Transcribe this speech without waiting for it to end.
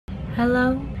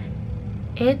Hello,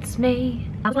 it's me.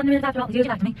 I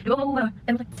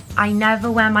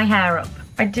never wear my hair up.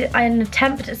 I did an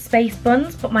attempt at space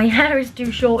buns, but my hair is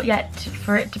too short yet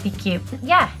for it to be cute.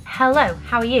 Yeah, hello,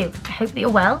 how are you? I hope that you're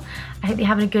well. I hope you're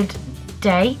having a good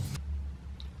day.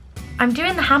 I'm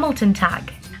doing the Hamilton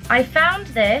tag. I found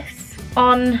this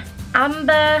on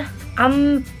Amberino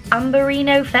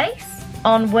Face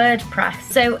on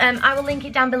WordPress. So I will link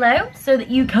it down below so that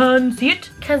you can see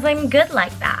it, because I'm good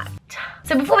like that.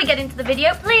 So before we get into the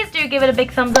video, please do give it a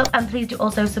big thumbs up, and please do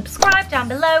also subscribe down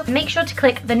below. Make sure to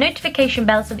click the notification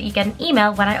bell so that you get an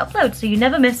email when I upload, so you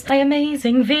never miss my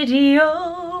amazing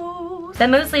videos. They're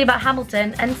mostly about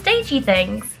Hamilton and stagey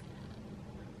things.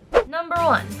 Number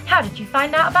 1, how did you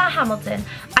find out about Hamilton?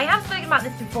 I have spoken about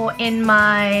this before in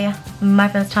my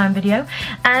first time video,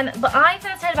 but I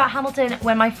first heard about Hamilton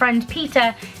when my friend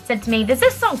Peter said to me, there's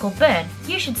this song called Burn,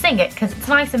 you should sing it because it's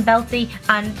nice and belty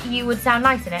and you would sound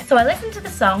nice in it. So I listened to the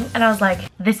song and I was like,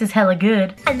 this is hella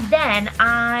good. And then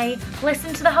I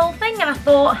listened to the whole thing and I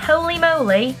thought, holy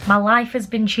moly, my life has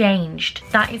been changed.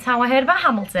 That is how I heard about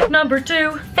Hamilton. Number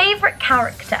 2, favourite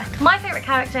character. My favourite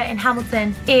character in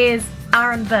Hamilton is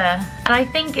Aaron Burr, and I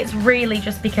think it's really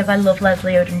just because I love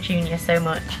Leslie Odom Jr. so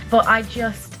much. But I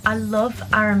love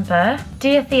Aaron Burr.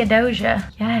 Dear Theodosia,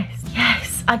 yes,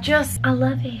 I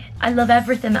love it. I love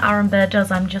everything that Aaron Burr does.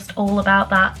 I'm just all about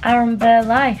that Aaron Burr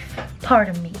life.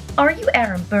 Pardon me. Are you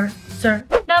Aaron Burr, sir?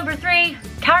 Number 3,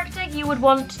 character you would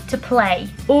want to play.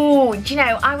 Oh, do you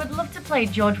know, I would love to play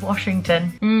George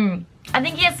Washington. I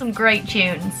think he has some great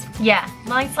tunes. Yeah,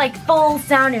 nice like full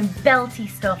sounding belty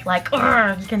stuff like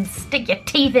you can stick your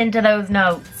teeth into those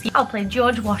notes. I'll play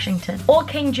George Washington or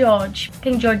King George.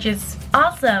 King George is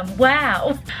awesome,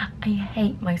 wow. I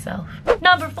hate myself.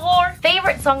 Number 4,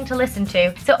 favorite song to listen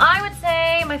to. So I would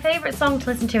say my favorite song to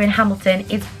listen to in Hamilton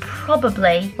is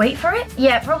probably Wait For It?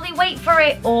 Yeah, probably Wait For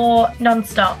It or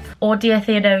Non-Stop or Dear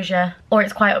Theodosia or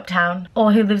It's Quiet Uptown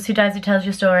or Who Lives Who Dies Who Tells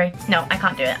Your Story. No, I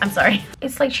can't do it, I'm sorry.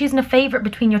 It's like choosing a favorite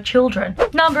between your children.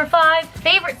 Number 5,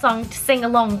 favorite song to sing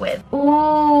along with.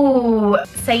 Ooh,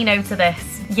 Say No to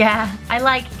This. Yeah, I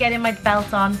like getting my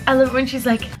belt on. I love it when she's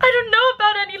like, I don't know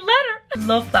about any letter. I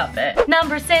love that bit.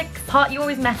 Number 6, part you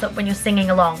always mess up when you're singing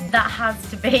along. That has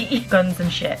to be Guns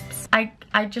and Ships. I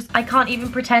can't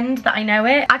even pretend that I know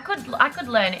it. I could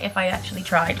learn it if I actually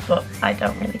tried, but I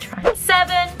don't really try.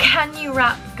 7, can you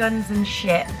rap Guns and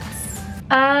Ships?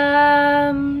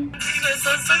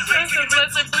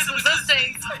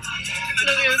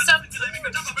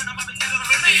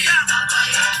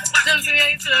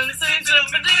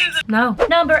 No.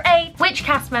 Number 8, which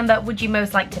cast member would you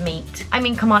most like to meet? I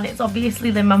mean, come on, it's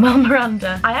obviously Lin-Manuel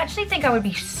Miranda. I actually think I would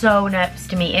be so nervous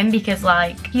to meet him because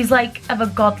like, he's like of a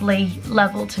godly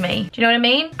level to me. Do you know what I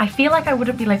mean? I feel like I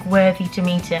wouldn't be like worthy to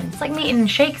meet him. It's like meeting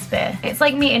Shakespeare. It's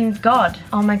like meeting God.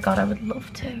 Oh my God, I would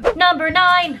love to. Number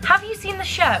 9, have you seen the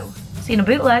show? Seen a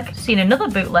bootleg, seen another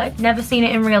bootleg, never seen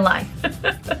it in real life.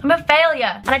 I'm a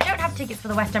failure. And I don't have tickets for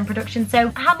the West End production, so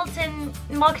Hamilton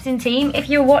marketing team, if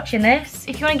you're watching this,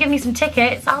 if you want to give me some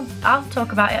tickets, I'll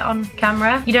talk about it on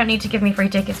camera. You don't need to give me free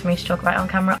tickets for me to talk about it on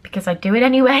camera because I do it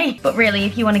anyway. But really,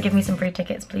 if you want to give me some free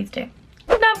tickets, please do.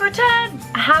 Number 10,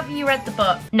 have you read the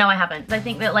book? No, I haven't. I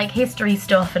think that like history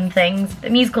stuff and things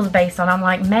that musicals are based on, I'm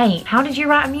like, mate, how did you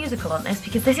write a musical on this?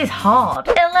 Because this is hard.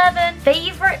 11,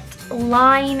 favorite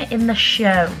line in the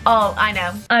show. Oh, I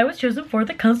know. I was chosen for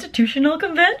the Constitutional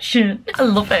Convention. I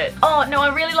love it. Oh, no,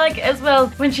 I really like it as well.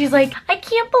 When she's like, I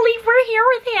can't believe we're here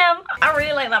with him. I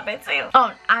really like that bit too.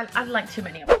 Oh, I like too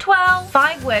many of them. 12,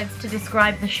 5 words to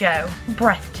describe the show.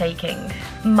 Breathtaking,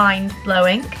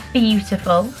 mind-blowing,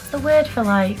 beautiful. What's the word for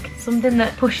like something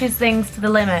that pushes things to the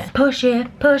limit? Push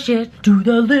it to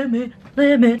the limit.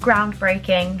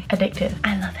 Groundbreaking, addictive.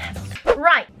 I love Hamilton.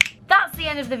 Right. That's the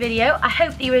end of the video. I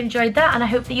hope that you enjoyed that and I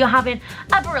hope that you're having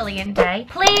a brilliant day.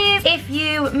 Please, if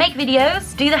you make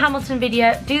videos, do the Hamilton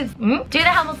video, do the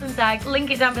Hamilton tag,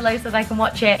 link it down below so that I can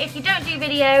watch it. If you don't do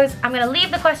videos, I'm gonna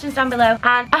leave the questions down below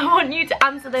and I want you to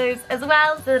answer those as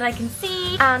well so that I can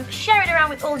see and share it around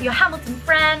with all your Hamilton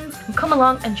friends and come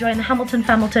along and join the Hamilton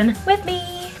familton with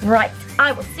me. Right,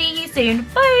 I will see you soon.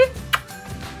 Bye.